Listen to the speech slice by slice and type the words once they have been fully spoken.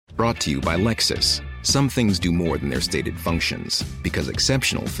Brought to you by Lexus. Some things do more than their stated functions, because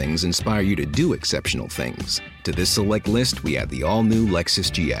exceptional things inspire you to do exceptional things. To this select list, we add the all-new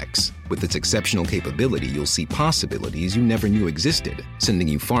Lexus GX. With its exceptional capability, you'll see possibilities you never knew existed, sending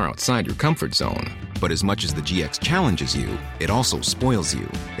you far outside your comfort zone. But as much as the GX challenges you, it also spoils you.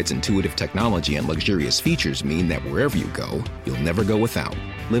 Its intuitive technology and luxurious features mean that wherever you go, you'll never go without.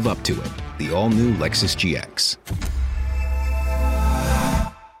 Live up to it. The all-new Lexus GX.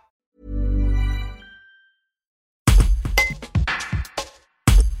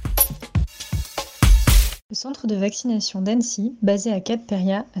 Le centre de vaccination d'Annecy, basé à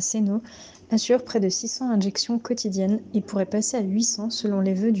Cap-Péria, à Sénaux, assure près de 600 injections quotidiennes et pourrait passer à 800 selon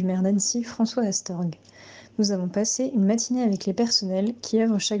les vœux du maire d'Annecy, François Astorg. Nous avons passé une matinée avec les personnels qui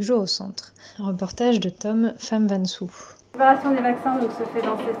œuvrent chaque jour au centre. Un reportage de Tom Pham-Van-Soo. La préparation des vaccins donc, se fait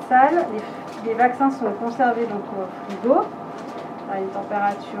dans cette salle. Les vaccins sont conservés donc, au frigo à une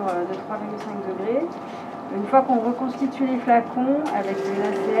température de 3,5 degrés. Une fois qu'on reconstitue les flacons avec de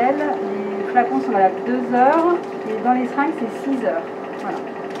l'ACL, les flacons sont valables 2 heures et dans les seringues c'est 6 heures. Voilà.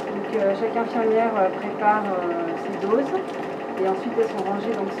 Donc chaque infirmière prépare ses doses et ensuite elles sont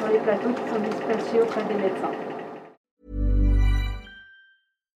rangées donc, sur les plateaux qui sont dispatchés auprès des médecins.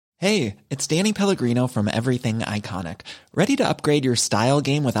 Hey, it's Danny Pellegrino from Everything Iconic. Ready to upgrade your style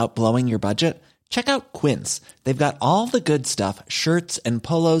game without blowing your budget? Check out Quince. They've got all the good stuff, shirts and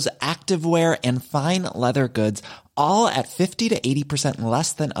polos, activewear, and fine leather goods, all at 50 to 80%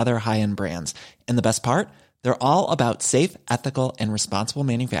 less than other high-end brands. And the best part? They're all about safe, ethical, and responsible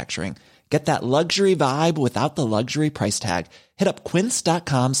manufacturing. Get that luxury vibe without the luxury price tag. Hit up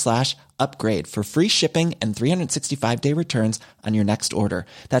quince.com/upgrade for free shipping and 365-day returns on your next order.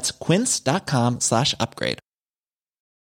 That's quince.com/upgrade.